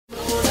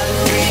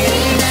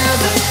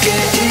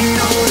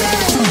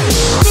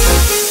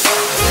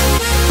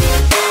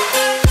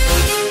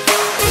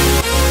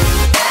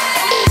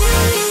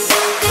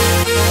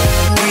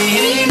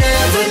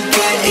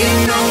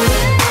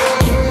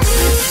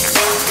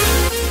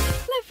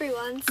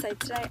everyone, so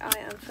today I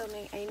am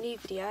filming a new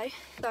video.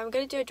 So I'm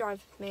going to do a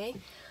drive with me.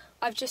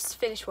 I've just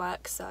finished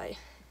work, so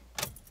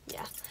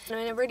yeah. I'm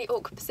in a really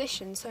awkward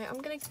position, so I'm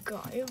going to go.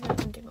 I'm going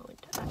to undo my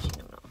window. Actually,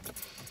 no, I'm not.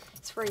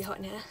 It's really hot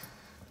in here.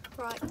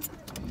 Right, let's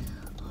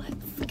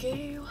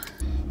go.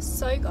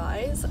 So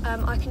guys,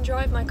 I can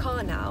drive my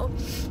car now.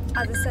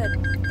 As I said,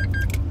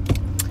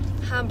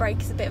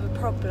 handbrake is a bit of a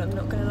problem,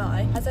 not going to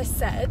lie. As I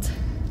said,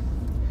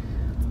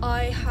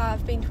 I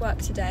have been to work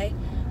today,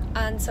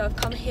 and so I've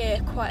come here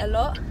quite a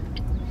lot,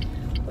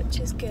 which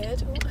is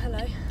good. Oh,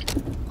 hello.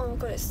 Oh my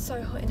god, it's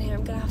so hot in here.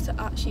 I'm gonna have to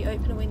actually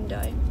open a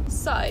window.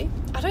 So, I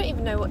don't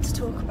even know what to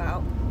talk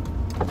about.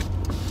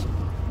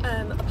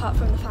 Apart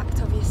from the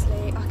fact,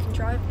 obviously, I can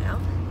drive now.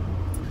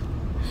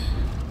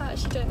 I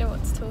actually don't know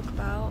what to talk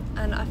about,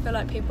 and I feel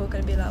like people are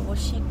gonna be like,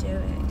 what's she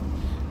doing?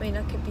 I mean,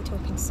 I could be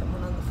talking to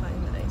someone on the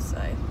phone though,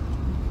 so,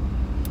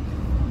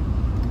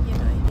 you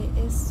know,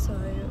 it is so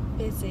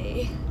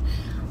busy.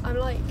 I'm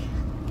like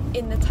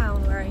in the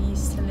town where I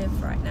used to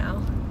live right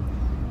now.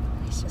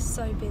 It's just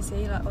so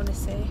busy, like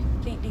honestly,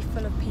 completely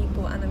full of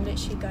people, and I'm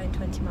literally going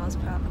 20 miles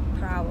per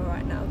hour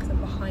right now because I'm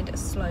behind a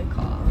slow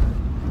car.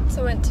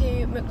 So I went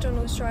to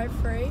McDonald's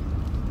drive-through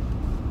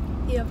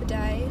the other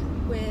day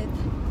with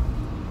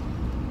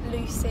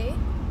Lucy,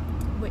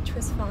 which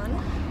was fun.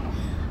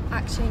 I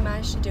actually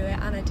managed to do it,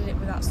 and I did it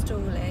without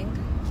stalling.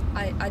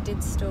 I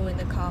did stall in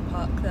the car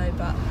park though,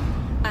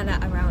 and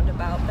at a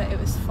roundabout, but it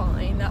was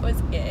fine. That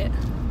was it.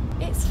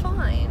 It's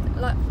fine.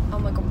 Like, oh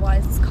my god, why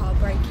is this car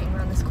braking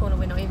around this corner?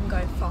 We're not even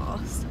going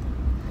fast.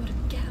 Gotta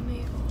get a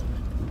move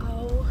on.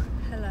 Oh,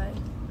 hello.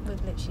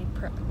 We've literally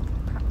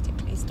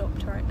practically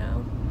stopped right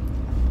now.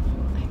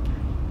 Okay.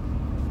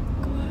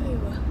 Go.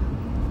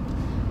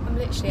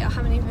 I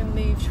haven't even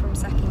moved from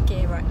second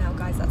gear right now,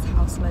 guys. That's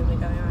how slow we're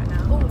going right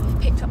now. Oh, we've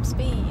picked up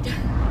speed.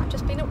 I've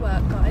just been at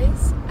work,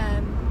 guys.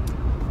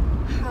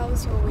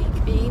 How's your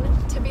week been?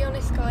 To be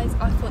honest, guys,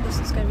 I thought this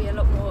was going to be a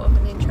lot more of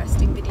an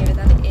interesting video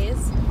than it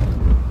is,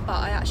 but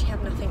I actually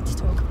have nothing to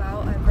talk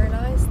about, I've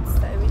realised,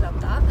 so we love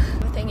that.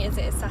 The thing is,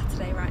 it is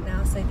Saturday right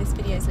now, so this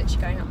video is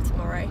literally going up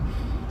tomorrow.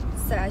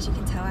 So as you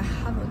can tell, I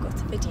haven't got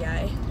a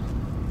video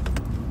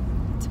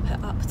to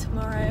put up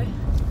tomorrow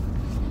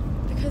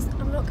because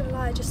I'm not going to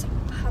lie, I just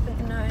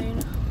haven't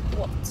known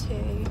what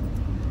to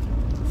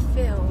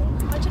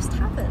film. I just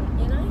haven't,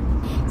 you know?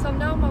 So I'm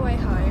now on my way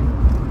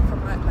home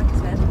from work, like I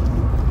said.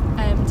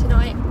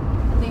 Tonight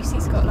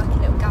Lucy's got like a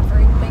little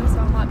gathering thing, so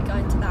I might be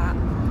going to that.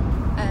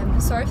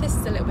 Sorry if this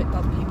is a little bit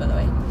bumpy, by the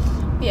way.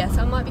 But yeah,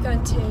 so I might be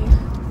going to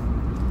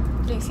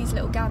Lucy's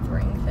little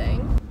gathering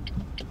thing.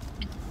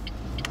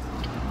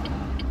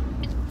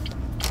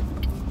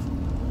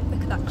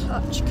 Look at that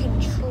clutch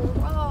control.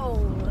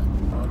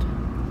 God.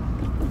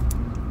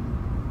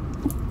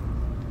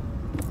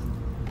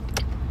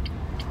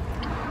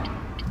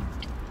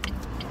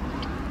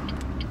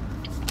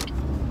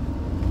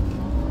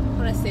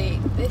 Honestly,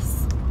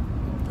 this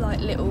like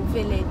little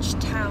village,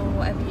 town,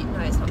 whatever you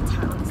know, it's not a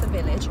town, it's a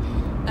village,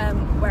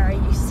 where I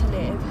used to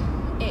live,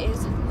 it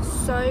is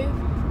so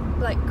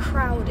like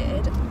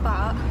crowded,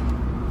 but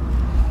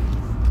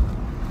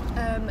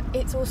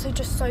it's also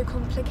just so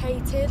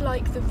complicated.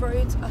 Like the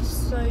roads are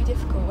so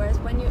difficult, whereas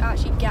when you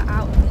actually get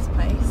out of this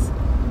place,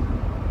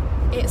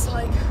 it's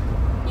like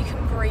you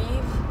can breathe,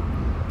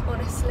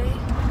 honestly.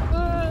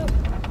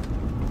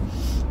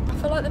 I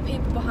feel like the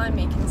people behind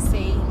me can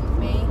see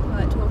me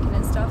like talking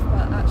and stuff,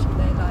 but actually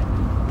they like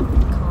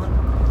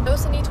can't. I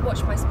also need to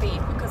watch my speed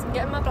because I'm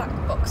getting my black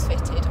box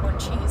fitted on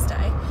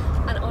Tuesday,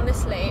 and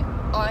honestly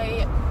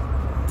I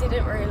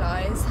didn't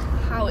realise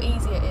how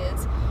easy it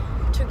is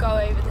to go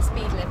over the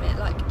speed limit.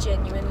 Like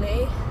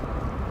genuinely,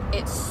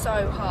 it's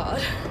so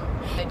hard.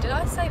 Did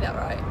I say that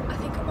right? I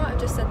think I might have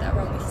just said that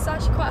wrong. This is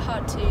actually quite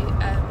hard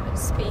to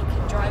speak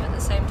and drive at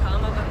the same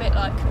time. I'm a bit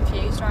like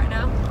confused right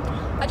now.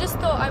 I just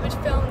thought I would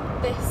film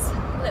this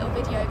little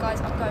video,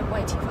 guys. I'm going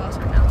way too fast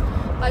right now.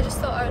 I just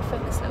thought I would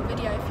film this little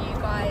video for you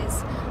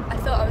guys. I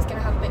thought I was going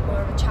to have a bit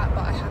more of a chat,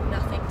 but I have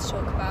nothing to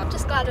talk about. I'm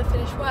just glad I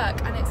finished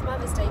work, and it's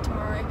Mother's Day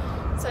tomorrow,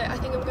 so I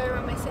think I'm going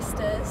around my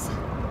sister's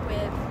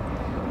with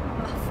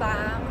my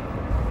fam.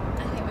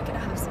 I think we're going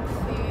to have some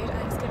food,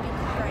 and it's going to be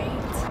great.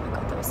 Oh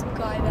my god, there was some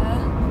guy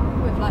there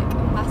with like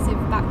a massive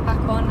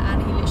backpack on,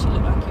 and he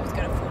literally looked like he was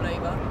going to fall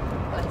over.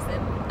 Bless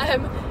him.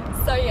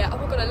 So yeah, oh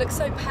my god, I look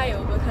so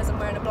pale because I'm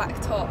wearing a black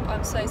top.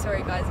 I'm so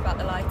sorry guys about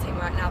the lighting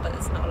right now, but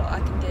there's not a lot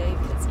I can do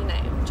because, you know,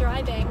 I'm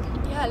driving.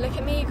 Yeah, look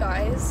at me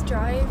guys,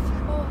 drive.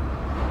 Oh,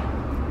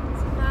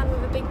 it's a man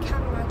with a big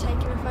camera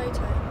taking a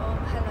photo. Oh,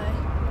 hello.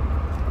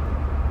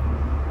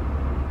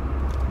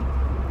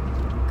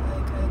 Go,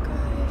 go, go.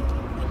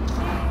 Thank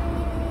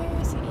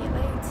you. See you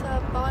later.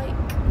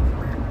 Bike.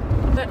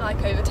 I don't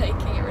like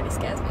overtaking, it really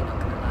scares me, not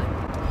gonna lie.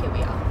 Here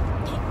we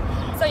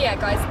are. So yeah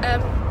guys,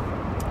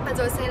 as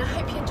I was saying, I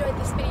hope you enjoyed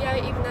this video,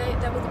 even though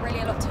there wasn't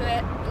really a lot to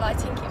it.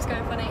 Lighting keeps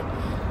going funny.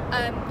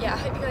 Yeah, I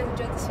hope you guys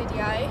enjoyed this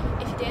video.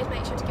 If you did,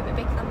 make sure to give it a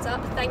big thumbs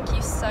up. Thank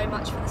you so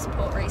much for the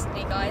support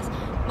recently, guys.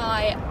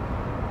 My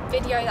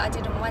video that I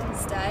did on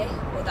Wednesday,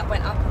 or that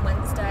went up on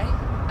Wednesday,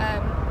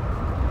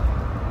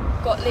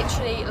 got got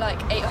literally like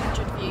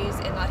 800 views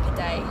in like a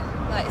day.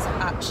 Like, it's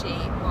actually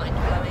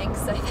mind-blowing,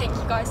 so thank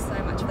you guys so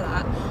much for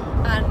that.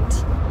 And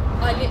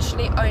I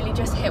literally only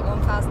just hit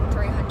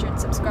 1,300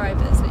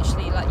 subscribers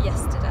literally like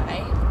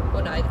yesterday,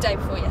 or no, the day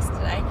before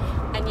yesterday,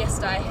 and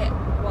yesterday I hit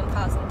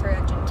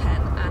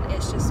 1,310, and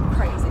it's just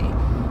crazy.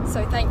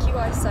 So thank you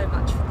guys so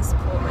much for the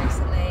support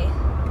recently,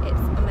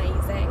 it's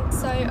amazing.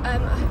 So I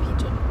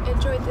hope you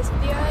enjoyed this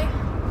video.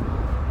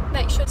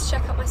 Make sure to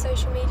check out my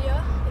social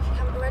media if you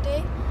haven't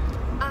already,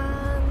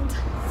 and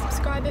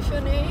subscribe if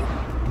you're new,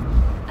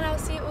 and I'll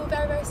see you all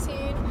very, very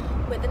soon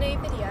with a new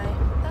video.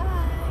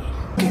 Bye!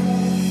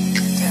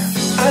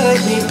 I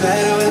like me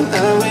better when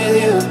I'm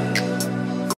with you.